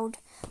bowed.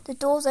 The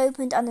doors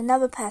opened and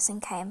another person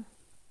came.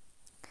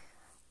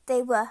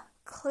 They were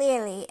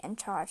clearly in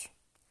charge.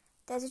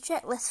 There's a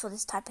checklist for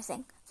this type of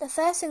thing. The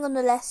first thing on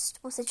the list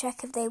was to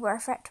check if they were a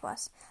threat to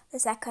us. The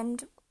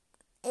second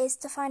is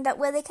to find out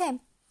where they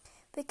came.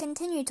 We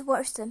continued to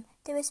watch them.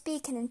 They were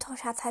speaking and Tosh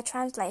had her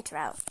translator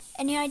out.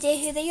 Any idea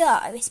who they are?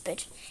 I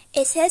whispered.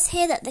 It says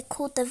here that they're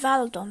called the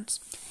Valdons.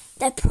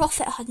 They're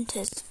profit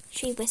hunters,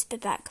 she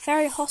whispered back,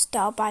 very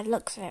hostile by the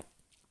looks of it.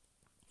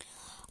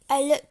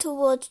 I looked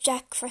towards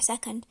Jack for a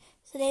second.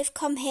 So they've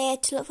come here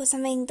to look for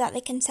something that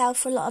they can sell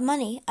for a lot of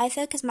money. I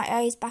focused my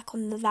eyes back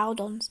on the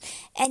Valdons.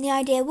 Any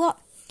idea what?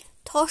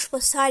 Tosh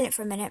was silent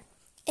for a minute.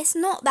 It's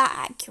not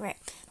that accurate,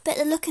 but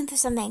they're looking for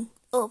something,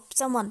 or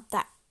someone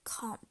that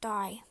can't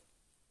die.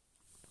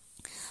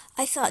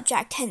 I felt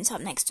Jack tense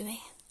up next to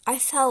me. I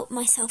felt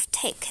myself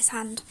take his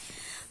hand.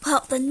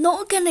 Well, they're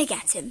not going to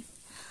get him.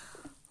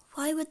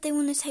 Why would they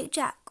want to take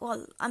Jack?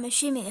 Well, I'm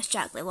assuming it's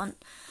Jack they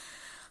want.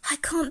 I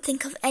can't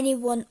think of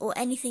anyone or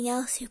anything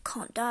else who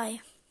can't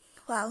die.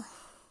 Well,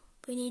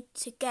 we need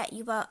to get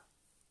you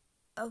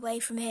away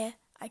from here,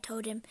 I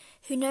told him.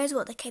 Who knows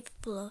what they're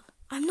capable of?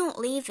 I'm not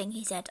leaving,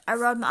 he said. I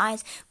rolled my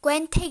eyes.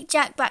 Gwen, take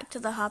Jack back to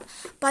the hub.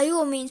 By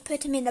all means,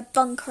 put him in a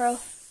bunker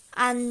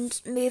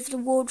and move the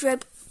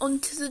wardrobe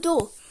onto the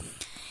door.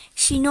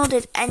 She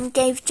nodded and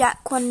gave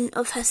Jack one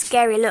of her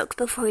scary looks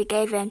before he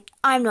gave in.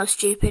 I'm not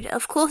stupid.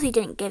 Of course he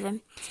didn't give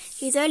in.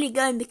 He's only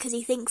going because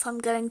he thinks I'm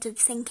going to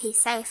think he's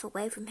safe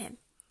away from him.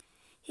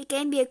 He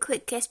gave me a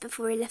quick kiss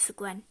before he left for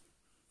Gwen.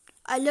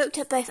 I looked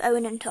at both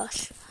Owen and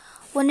Tosh.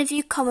 One of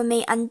you come with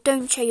me and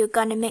don't show your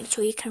gun and make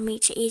sure you can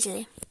reach it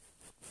easily.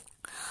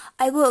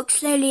 I walked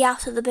slowly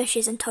out of the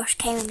bushes and Tosh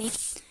came with me.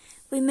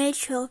 We made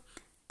sure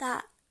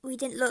that we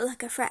didn't look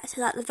like a threat so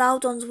that the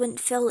Valdons wouldn't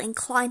feel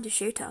inclined to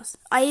shoot us.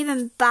 I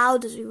even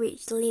bowed as we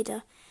reached the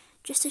leader,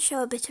 just to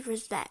show a bit of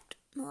respect.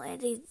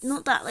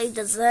 Not that they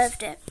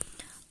deserved it.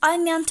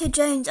 I'm Janto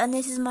Jones and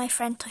this is my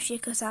friend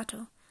Toshiko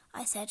Sato,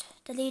 I said.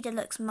 The leader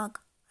looked smug,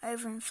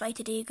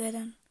 overinflated ego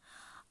then.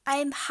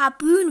 I'm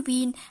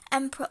Haboonween,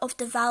 Emperor of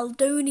the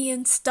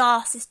Valdonian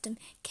Star System,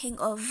 King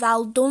of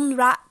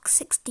Valdonrak,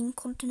 16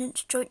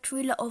 continents, joint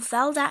ruler of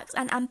Valdax,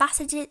 and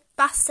ambassador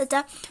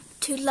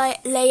to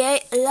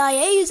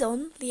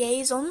liaison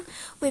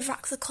with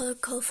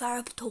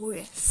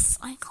Raxacolocopharatorius.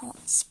 I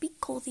can't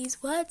speak all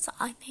these words that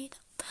I made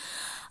up.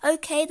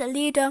 Okay, the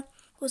leader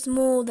was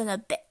more than a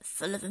bit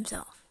full of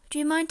himself. Do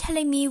you mind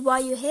telling me why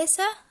you're here,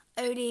 sir?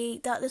 Only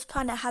that this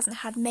planet hasn't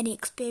had many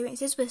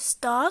experiences with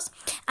stars,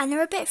 and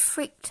they're a bit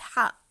freaked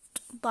out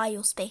by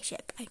your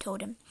spaceship, I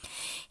told him.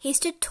 He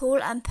stood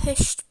tall and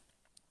pushed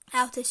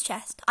out his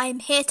chest. I am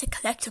here to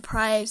collect a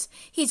prize.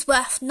 He's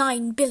worth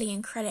 9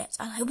 billion credits,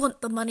 and I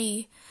want the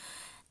money.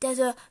 There's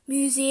a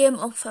museum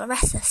on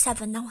Floresta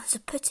 7 that wants to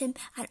put him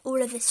and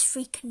all of his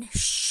freaking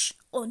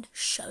on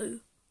show.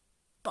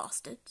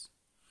 Bastards.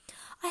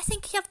 I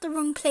think you have the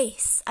wrong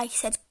place, I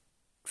said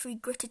through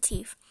gritted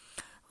teeth.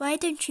 Why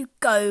don't you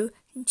go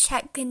and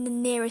check in the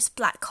nearest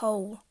black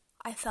hole?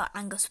 I felt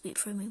anger sweep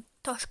through me.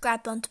 Tosh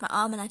grabbed onto my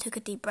arm and I took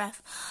a deep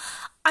breath.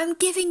 I'm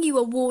giving you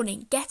a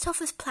warning. Get off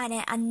this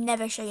planet and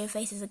never show your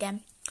faces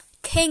again.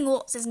 King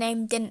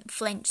What's-His-Name didn't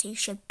flinch. He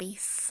should be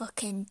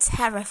fucking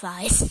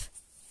terrified.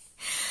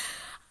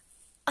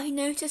 I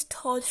noticed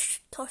Tosh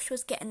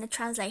was getting the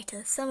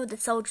translator. Some of the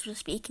soldiers were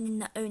speaking in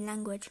their own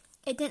language.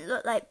 It didn't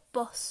look like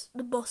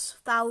the boss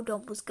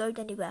Valdon was going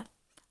anywhere.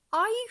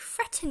 Are you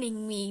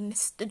threatening me,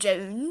 Mr.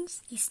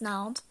 Jones? He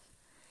snarled.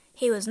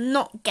 He was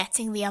not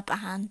getting the upper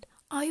hand.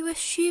 Are you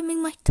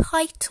assuming my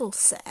title,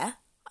 sir?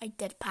 I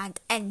deadpanned,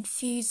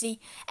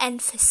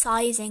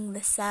 emphasizing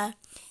the sir.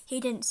 He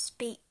didn't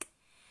speak.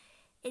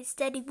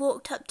 Instead, he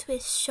walked up to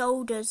his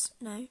soldiers,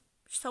 and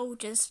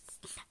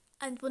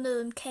one of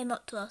them came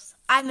up to us.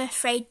 I'm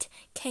afraid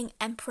King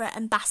Emperor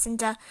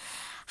Ambassador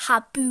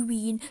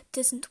Habuin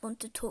doesn't want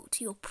to talk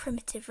to your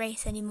primitive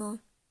race anymore.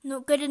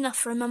 Not good enough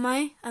for him, am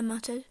I? I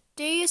muttered.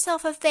 Do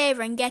yourself a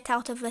favour and get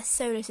out of this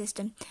solar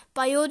system.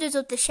 By orders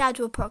of the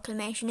Shadow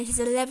Proclamation, it is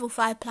a level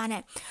 5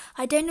 planet.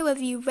 I don't know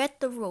whether you read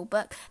the rulebook,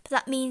 but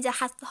that means it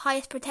has the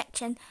highest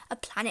protection a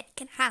planet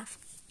can have.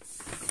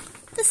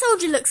 The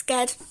soldier looked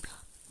scared.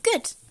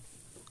 Good.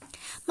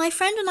 My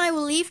friend and I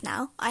will leave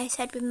now, I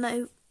said with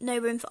no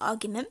room for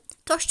argument.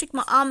 Tosh took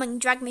my arm and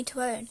dragged me to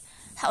her own.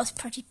 That was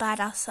pretty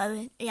badass,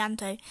 so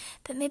Janto,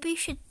 but maybe you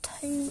should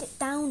tone it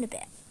down a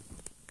bit.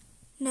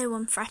 No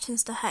one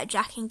threatens to hurt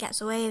Jack and gets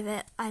away with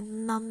it, I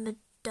murmured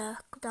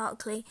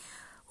darkly.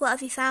 What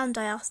have you found?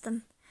 I asked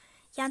them.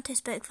 Janto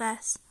spoke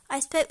first.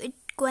 I spoke with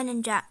Gwen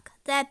and Jack.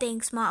 They're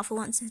being smart for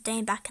once and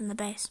staying back in the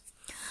base.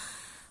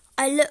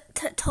 I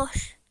looked at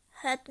Tosh,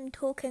 heard them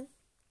talking.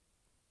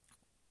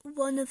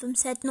 One of them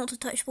said not to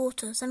touch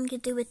water, something to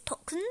do with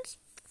toxins.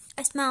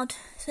 I smiled.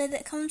 So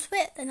that comes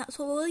with it, then that's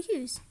what we'll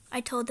use.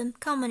 I told them,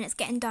 come when it's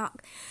getting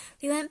dark.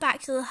 We went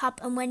back to the hub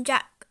and when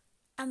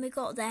we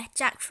got there,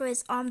 Jack threw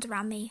his arms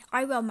around me.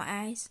 I rolled my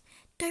eyes.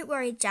 Don't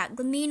worry, Jack,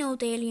 the mean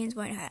old aliens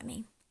won't hurt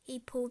me. He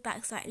pulled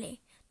back slightly.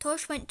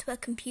 Tosh went to a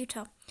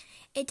computer.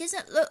 It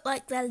doesn't look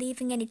like they're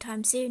leaving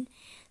anytime soon.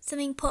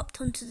 Something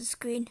popped onto the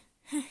screen.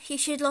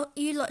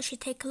 You lot should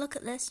take a look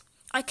at this.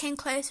 I came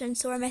closer and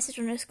saw a message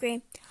on the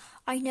screen.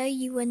 I know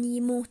you and the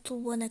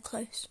immortal one are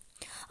close.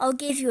 I'll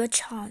give you a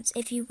chance.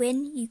 If you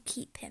win, you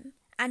keep him.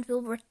 And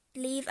we'll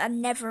leave and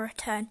never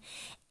return.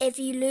 If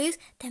you lose,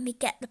 then we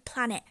get the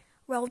planet.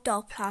 Roll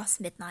doll past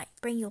midnight.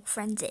 Bring your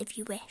friends if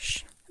you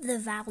wish. The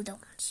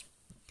Valdons.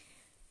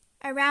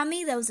 Around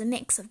me there was a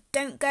mix of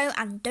don't go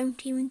and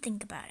don't even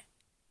think about it.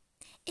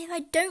 If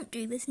I don't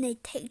do this,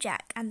 they'd take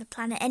Jack and the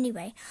planet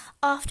anyway.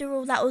 After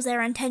all, that was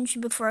their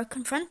intention before I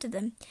confronted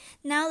them.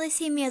 Now they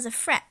see me as a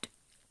threat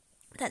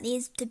that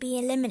needs to be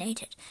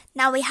eliminated.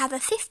 Now we have a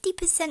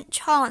 50%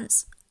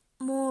 chance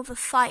more of a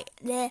fight.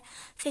 They're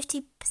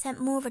 50%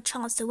 more of a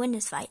chance to win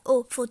this fight,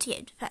 or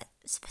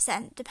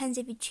 48%. Depends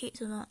if he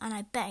cheats or not, and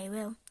I bet he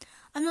will.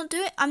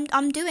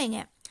 I'm doing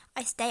it.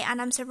 I state,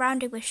 and I'm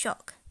surrounded with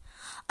shock.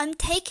 I'm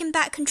taking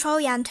back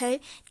control, Janto,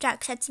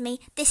 Jack said to me.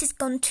 This has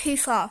gone too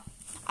far.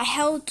 I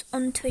held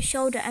onto his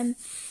shoulder and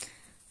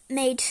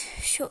made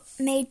sure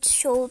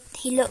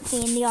he looked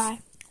me in the eye.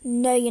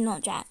 No, you're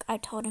not, Jack, I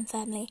told him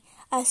firmly.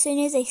 As soon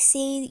as they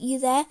see you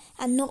there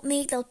and not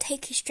me, they'll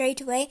take you straight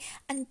away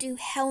and do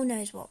hell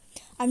knows what.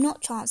 I'm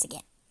not chancing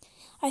it.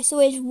 I saw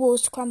his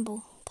walls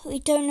crumble. But we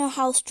don't know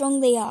how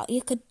strong they are.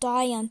 You could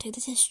die, Janto.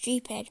 This is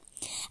stupid.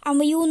 And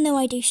we all know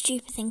I do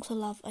stupid things for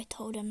love, I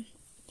told him.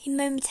 He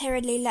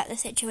momentarily let the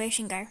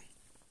situation go.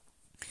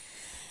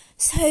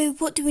 So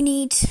what do we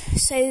need?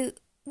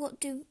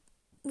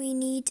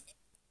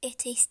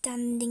 It a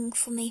standing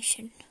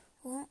formation.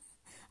 What?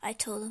 I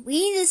told them.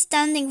 We need a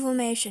standing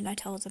formation, I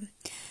told them.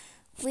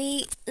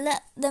 We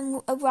let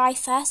them arrive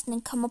first and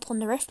then come up on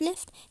the rift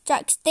lift.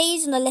 Jack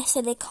stays on the lift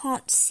so they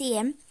can't see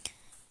him.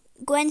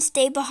 Gwen,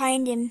 stay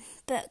behind him,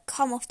 but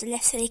come off the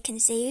lift so they can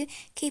see you.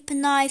 Keep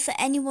an eye for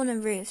anyone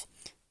on roofs.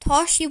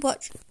 Tosh, you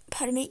watch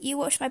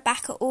my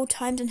back at all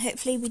times, and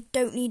hopefully we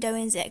don't need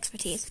Owen's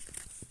expertise.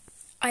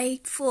 I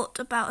thought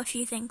about a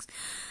few things.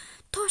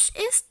 Tosh,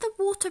 is the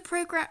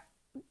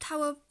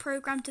tower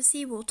programmed to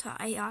seawater?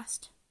 I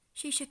asked.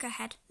 She shook her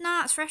head.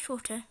 Nah, it's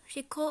freshwater.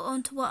 She caught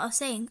on to what I was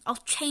saying. I'll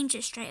change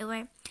it straight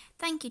away.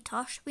 Thank you,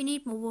 Tosh. We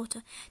need more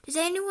water. Does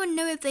anyone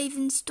know if they've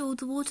installed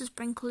the water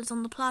sprinklers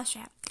on the plaza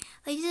yet?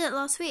 They did it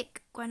last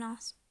week, Gwen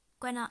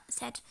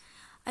said.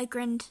 I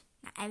grinned.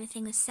 Now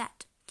everything was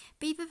set.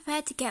 Be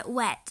prepared to get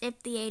wet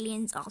if the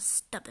aliens are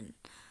stubborn.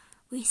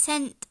 We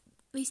spent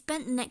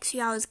the next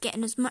few hours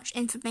getting as much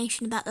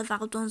information about the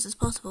Valdons as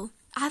possible.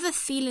 I have a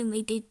feeling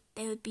they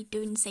would be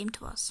doing the same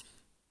to us.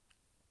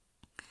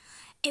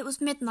 It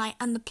was midnight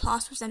and the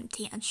plaza was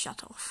empty and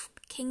shut off.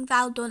 King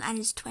Valdon and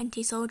his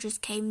 20 soldiers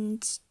came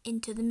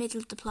into the middle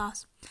of the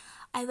plaza.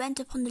 I went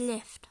up on the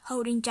lift,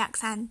 holding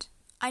Jack's hand.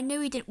 I knew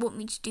he didn't want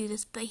me to do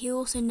this, but he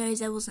also knows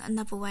there wasn't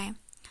another way.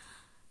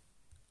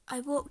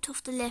 I walked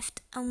off the lift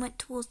and went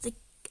towards the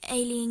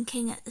alien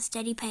king at a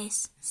steady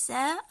pace.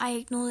 "Sir," I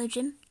acknowledged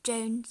him.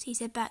 "Jones," he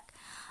said back.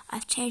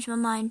 "I've changed my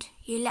mind.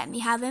 You let me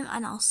have him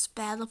and I'll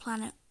spare the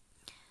planet."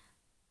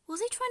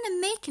 Was he trying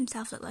to make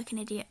himself look like an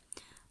idiot?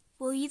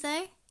 Will you,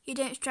 though? You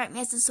don't strike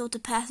me as the sort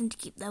of person to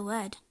keep their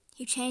word.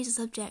 He changed the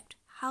subject.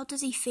 How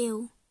does he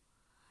feel?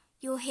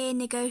 You're here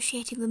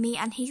negotiating with me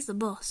and he's the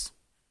boss.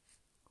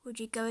 Would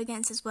you go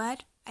against his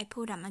word? I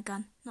pulled out my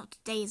gun. Not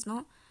today is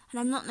not. And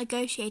I'm not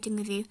negotiating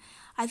with you.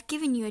 I've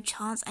given you a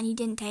chance and you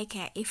didn't take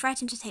it. You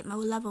threatened to take my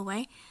love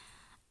away.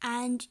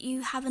 And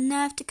you have a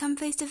nerve to come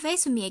face to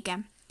face with me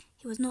again.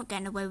 He was not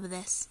getting away with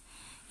this.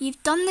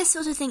 You've done this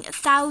sort of thing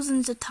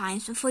thousands of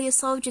times before. Your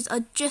soldiers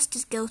are just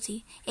as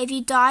guilty. If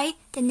you die,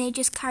 then they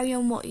just carry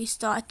on what you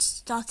started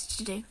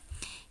to do.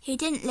 He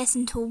didn't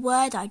listen to a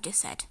word I just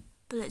said.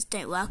 Bullets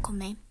don't work on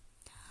me.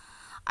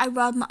 I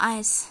rolled my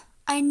eyes.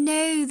 I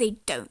know they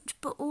don't,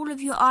 but all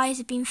of your eyes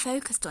have been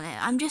focused on it.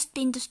 I'm just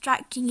been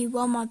distracting you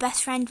while my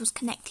best friend was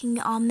connecting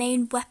our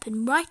main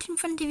weapon right in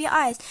front of your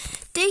eyes.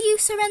 Do you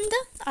surrender?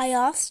 I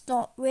asked,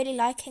 not really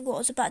liking what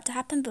was about to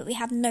happen, but we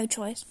had no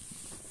choice.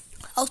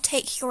 I'll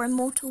take your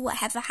immortal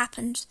whatever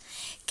happens,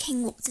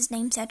 King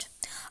What's-His-Name said.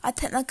 I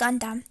put my gun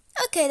down.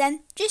 Okay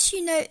then, just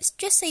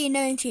so you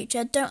know in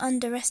future, don't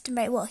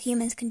underestimate what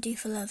humans can do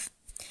for love.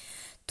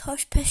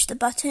 Tosh pushed the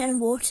button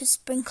and water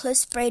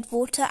sprinklers sprayed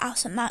water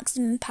out at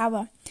maximum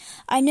power.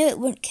 I knew it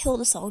wouldn't kill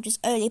the soldiers,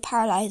 only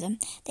paralyse them.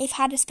 They've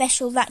had a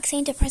special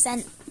vaccine to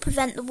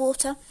prevent the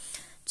water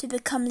to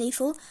become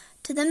lethal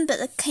to them, but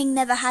the king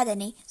never had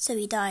any, so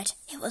he died.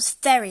 It was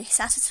very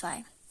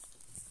satisfying.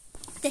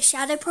 The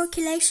shadow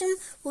population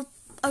will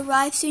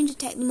arrive soon to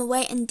take them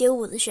away and deal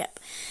with the ship.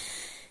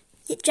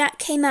 Yet Jack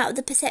came out of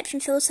the perception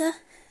filter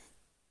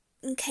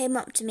and came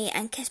up to me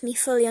and kissed me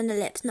fully on the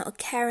lips, not a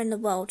care in the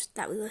world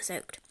that we were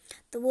soaked.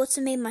 The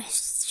water made my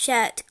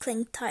shirt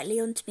cling tightly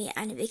onto me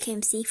and it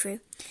became see-through.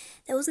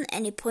 There wasn't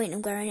any point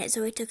in wearing it,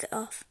 so I took it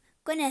off.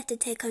 Gwen had to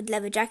take her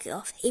leather jacket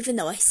off, even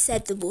though I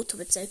said the water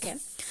would soak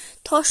it.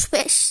 Tosh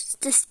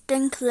switched the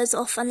sprinklers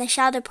off and the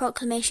shadow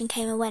proclamation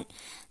came and went.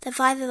 The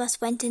 5 of us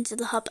went into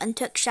the hub and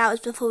took showers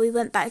before we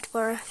went back to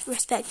our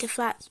respective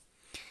flats.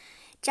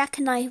 Jack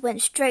and I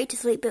went straight to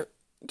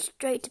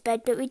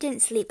bed, but we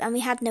didn't sleep and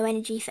we had no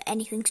energy for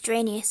anything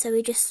strenuous, so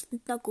we just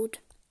snuggled.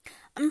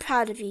 I'm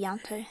proud of you,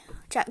 Janto,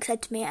 Jack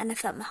said to me, and I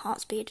felt my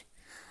heart speed.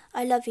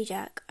 I love you,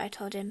 Jack, I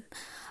told him.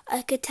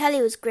 I could tell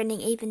he was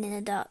grinning even in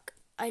the dark.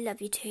 I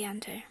love you too,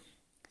 Janto.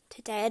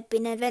 Today had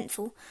been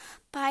eventful,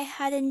 but I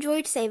had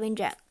enjoyed saving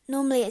Jack.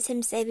 Normally it's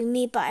him saving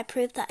me, but I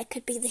proved that I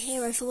could be the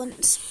hero for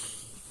once.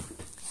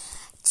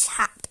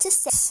 Chapter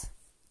 6.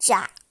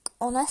 Jack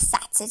on a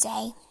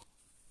Saturday.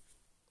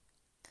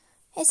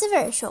 It's a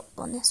very short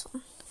one, this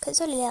one, because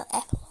it's only a little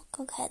epilogue.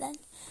 Okay then.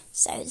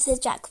 So this is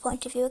Jack's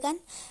point of view again.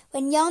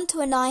 When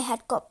Janto and I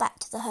had got back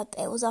to the hub,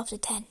 it was after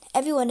 10.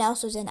 Everyone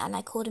else was in and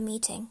I called a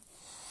meeting.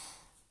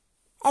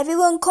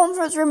 Everyone,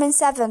 conference room in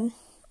 7.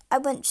 I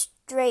went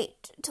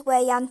straight to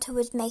where Janto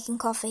was making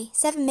coffee.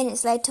 7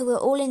 minutes later, we were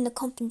all in the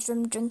conference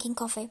room drinking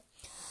coffee.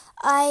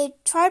 I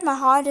tried my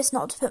hardest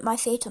not to put my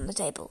feet on the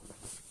table.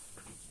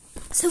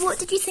 So what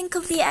did you think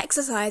of the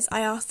exercise?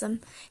 I asked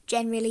them,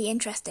 genuinely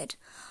interested.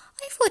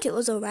 I thought it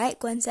was all right,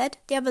 Gwen said.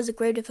 The others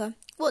agreed with her.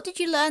 What did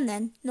you learn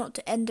then? Not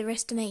to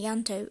underestimate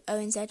Janto,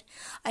 Owen said.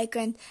 I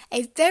grinned.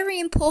 A very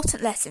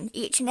important lesson.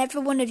 Each and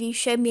every one of you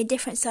showed me a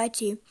different side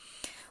to you.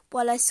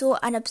 While I saw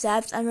and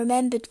observed and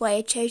remembered why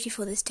I chose you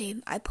for this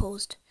team, I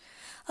paused.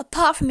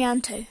 Apart from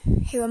Janto,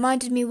 he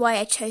reminded me why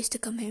I chose to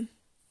come home.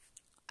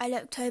 I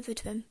looked over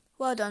to him.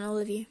 Well done, all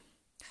of you.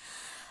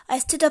 I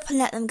stood up and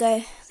let them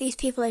go. These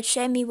people had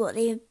shown me what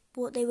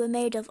they were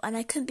made of, and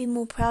I couldn't be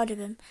more proud of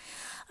them.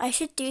 I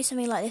should do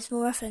something like this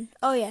more often.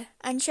 Oh yeah,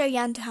 and show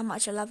Janto how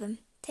much I love him.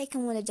 Take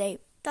him on a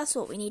date. That's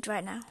what we need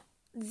right now.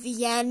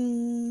 The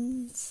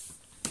end.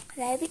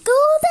 There we go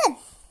then.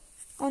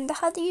 Wonder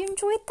how you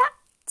enjoyed that.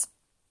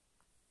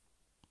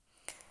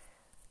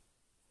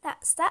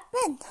 That's that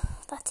then.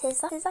 That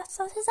is that.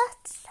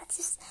 That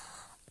is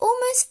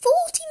almost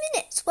 40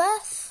 minutes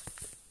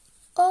worth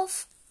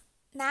of...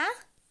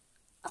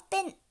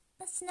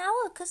 That's an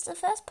hour because the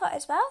first part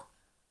as well.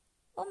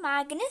 Oh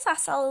my goodness,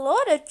 that's a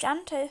lot of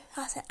Janto.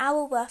 That's an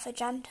hour worth of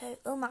Janto.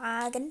 Oh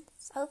my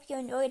goodness. I hope you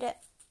enjoyed it.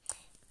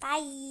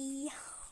 Bye.